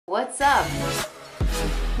what's up?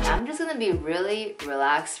 I'm just gonna be really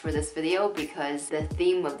relaxed for this video because the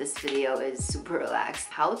theme of this video is super relaxed.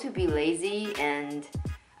 How to be lazy and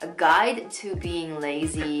a guide to being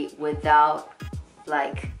lazy without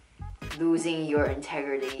like losing your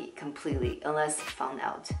integrity completely unless found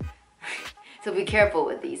out. So be careful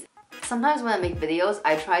with these. Sometimes when I make videos,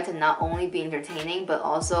 I try to not only be entertaining but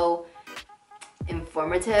also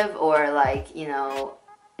informative or like, you know,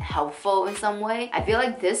 helpful in some way. I feel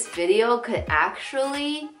like this video could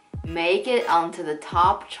actually make it onto the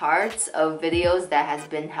top charts of videos that has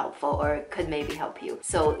been helpful or could maybe help you.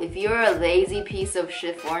 So if you're a lazy piece of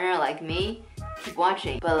shit foreigner like me, keep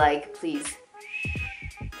watching. But like, please,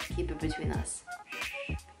 keep it between us.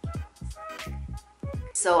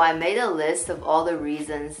 So I made a list of all the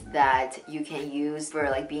reasons that you can use for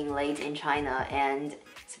like being late in China, and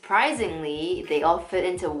surprisingly, they all fit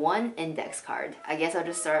into one index card. I guess I'll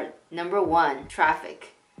just start. Number 1, traffic.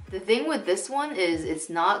 The thing with this one is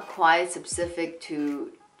it's not quite specific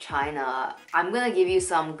to China. I'm gonna give you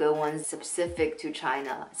some good ones specific to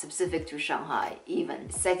China, specific to Shanghai even.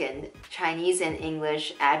 Second, Chinese and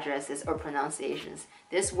English addresses or pronunciations.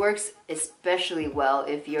 This works especially well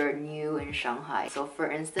if you're new in Shanghai. So for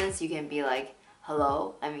instance, you can be like,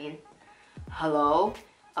 hello, I'm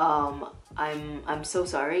so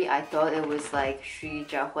sorry. I thought it was like Xu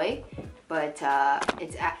Jiahui, but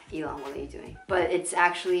it's Elon, what are you doing? But it's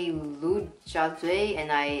actually Lu Jiazui,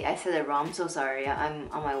 and I said it wrong. I'm so sorry. I'm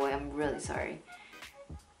on my way. I'm really sorry.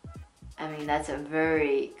 I mean, that's a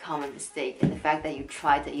very common mistake, and the fact that you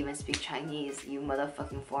try to even speak Chinese, you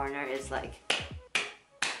motherfucking foreigner, is like...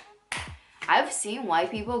 I've seen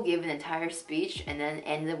white people give an entire speech and then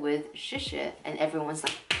end it with shit, and everyone's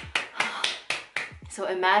like... So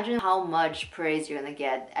imagine how much praise you're gonna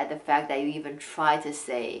get at the fact that you even try to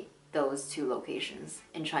say those two locations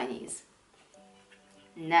in Chinese.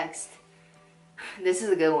 Next, this is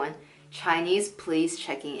a good one. Chinese police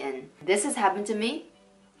checking in. This has happened to me,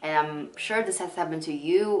 and I'm sure this has happened to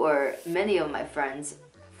you or many of my friends.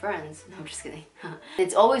 No, I'm just kidding.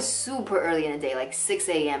 It's always super early in the day, like 6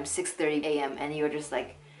 a.m., 6:30 a.m. and you're just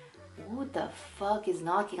like, who the fuck is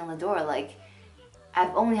knocking on the door? Like,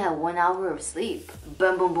 I've only had 1 hour of sleep.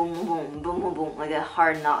 Boom, boom, boom, boom, boom, boom, boom, boom, like a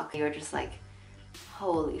hard knock. You're just like,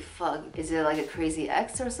 holy fuck. Is it like a crazy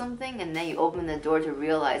ex or something? And then you open the door to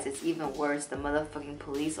realize it's even worse, the motherfucking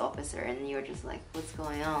police officer, and you're just like, what's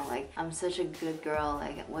going on? Like, I'm such a good girl,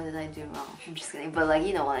 like, what did I do wrong? I'm just kidding, but like,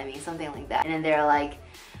 you know what I mean, something like that. And then they're like,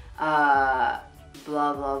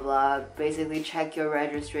 blah blah blah, basically check your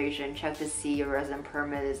registration, check to see your resident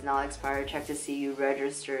permit is not expired, check to see you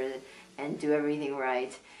registered and do everything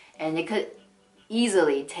right. And it could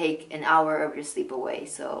easily take an hour of your sleep away.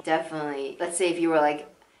 So definitely, let's say if you were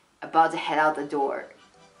like about to head out the door,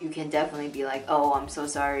 you can definitely be like, oh, I'm so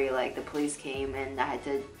sorry, like the police came and I had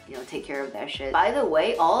to, you know, take care of that shit. By the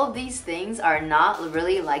way, all of these things are not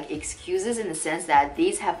really like excuses in the sense that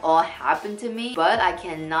these have all happened to me, but I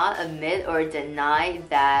cannot admit or deny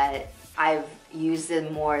that I've used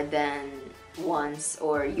it more than once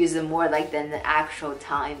or used it more like than the actual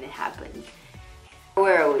time it happened.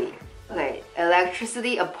 Where are we? Okay,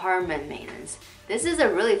 electricity apartment maintenance. This is a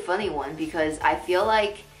really funny one because I feel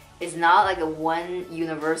like it's not like a one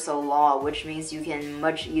universal law, which means you can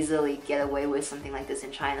much easily get away with something like this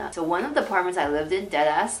in China. So one of the apartments I lived in,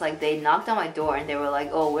 deadass, like they knocked on my door and they were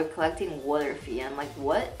like, oh, we're collecting water fee. And I'm like,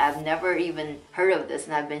 what? I've never even heard of this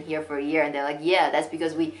and I've been here for a year. And they're like, yeah, that's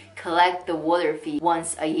because we collect the water fee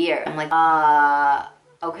once a year. I'm like,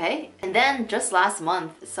 okay. And then just last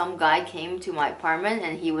month, some guy came to my apartment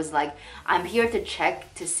and he was like, I'm here to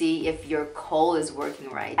check to see if your coal is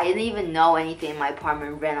working right. I didn't even know anything in my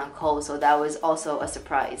apartment ran on coal, so that was also a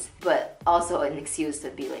surprise, but also an excuse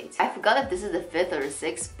to be late. I forgot if this is the 5th or the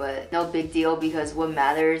 6th, but no big deal because what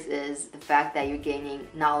matters is the fact that you're gaining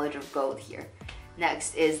knowledge of gold here.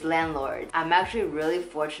 Next is landlord. I'm actually really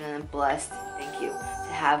fortunate and blessed, thank you,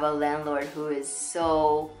 to have a landlord who is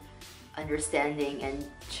so understanding and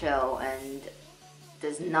chill and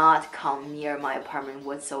does not come near my apartment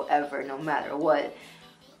whatsoever, no matter what.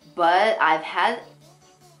 But I've had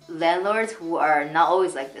landlords who are not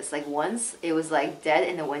always like this. Like once it was like dead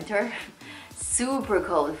in the winter, super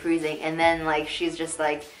cold, freezing, and then like she's just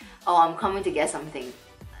like, oh, I'm coming to get something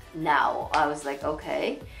now. I was like,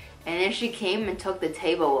 okay. And then she came and took the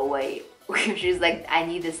table away. She's like, I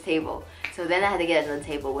need this table. So then I had to get another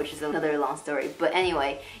table, which is another long story. But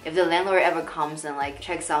anyway, if the landlord ever comes and like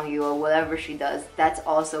checks on you or whatever she does, that's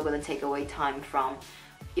also gonna take away time from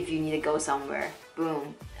if you need to go somewhere.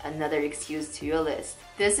 Boom, another excuse to your list.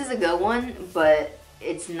 This is a good one, but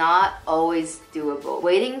it's not always doable.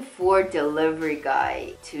 Waiting for delivery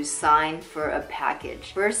guy to sign for a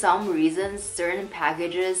package. For some reasons, certain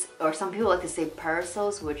packages, or some people like to say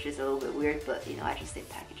parcels, which is a little bit weird, but you know, I just say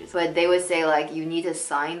packages. But they would say like you need to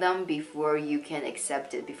sign them before you can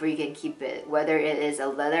accept it, before you can keep it, whether it is a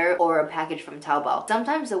letter or a package from Taobao.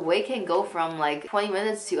 Sometimes the wait can go from like 20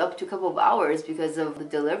 minutes to up to a couple of hours because of the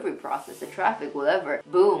delivery process, the traffic, whatever.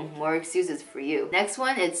 Boom, more excuses for you. Next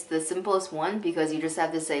one, it's the simplest one because you just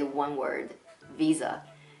have to say one word: visa.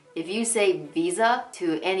 If you say visa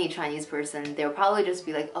to any Chinese person, they'll probably just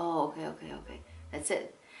be like, oh, okay. That's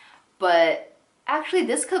it. But actually,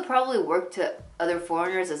 this could probably work to other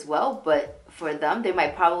foreigners as well, but for them, they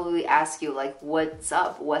might probably ask you like, what's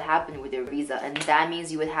up? What happened with your visa? And that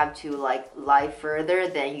means you would have to like lie further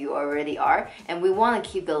than you already are. And we want to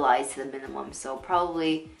keep the lies to the minimum. So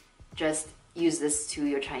probably just use this to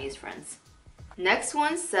your Chinese friends. Next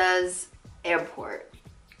one says airport.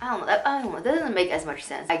 I don't know, it doesn't make as much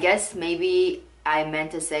sense. I guess maybe I meant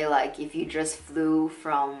to say like if you just flew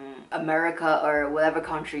from America or whatever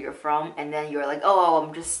country you're from, and then you're like, oh,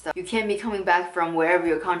 I'm just you can't be coming back from wherever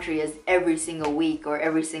your country is every single week or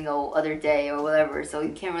every single other day or whatever, so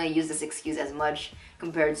you can't really use this excuse as much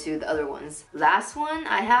compared to the other ones. Last one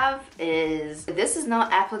I have is, this is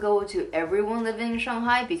not applicable to everyone living in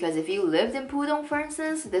Shanghai, because if you lived in Pudong, for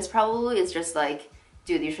instance, this probably is just like,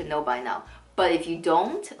 dude, you should know by now. But if you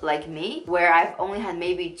don't, like me, where I've only had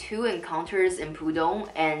maybe 2 encounters in Pudong,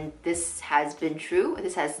 and this has been true,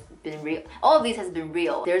 this has been real, all of these has been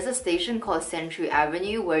real. There's a station called Century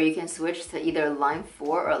Avenue where you can switch to either line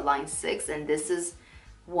 4 or line 6, and this is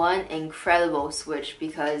one incredible switch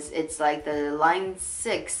because it's like the line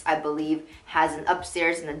 6, I believe, has an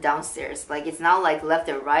upstairs and a downstairs. Like it's not like left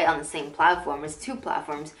or right on the same platform, it's 2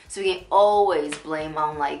 platforms, so you can always blame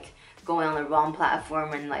on like going on the wrong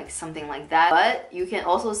platform and like something like that. But you can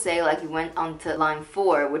also say like you went onto line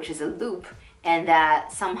 4, which is a loop, and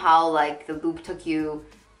that somehow like the loop took you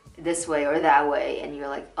this way or that way, and you're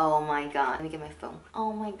like, oh my god, let me get my phone.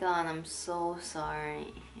 Oh my god, I'm so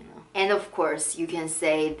sorry, you know. And of course, you can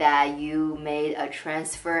say that you made a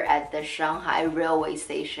transfer at the Shanghai railway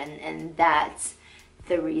station, and that's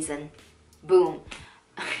the reason. Boom.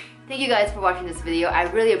 Thank you guys for watching this video. I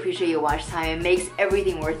really appreciate your watch time. It makes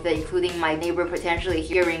everything worth it, including my neighbor potentially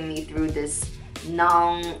hearing me through this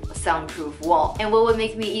non-soundproof wall. And what would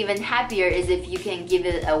make me even happier is if you can give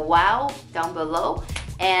it a wow down below.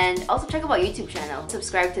 And also check out my YouTube channel.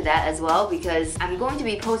 Subscribe to that as well, because I'm going to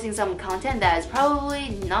be posting some content that is probably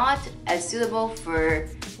not as suitable for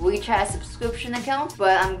WeChat subscription account,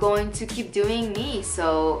 but I'm going to keep doing me,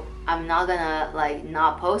 so I'm not gonna like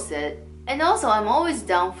not post it. And also, I'm always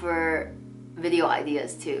down for video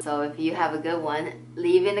ideas too. So if you have a good one,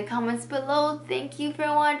 leave in the comments below. Thank you for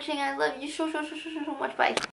watching. I love you so much. Bye.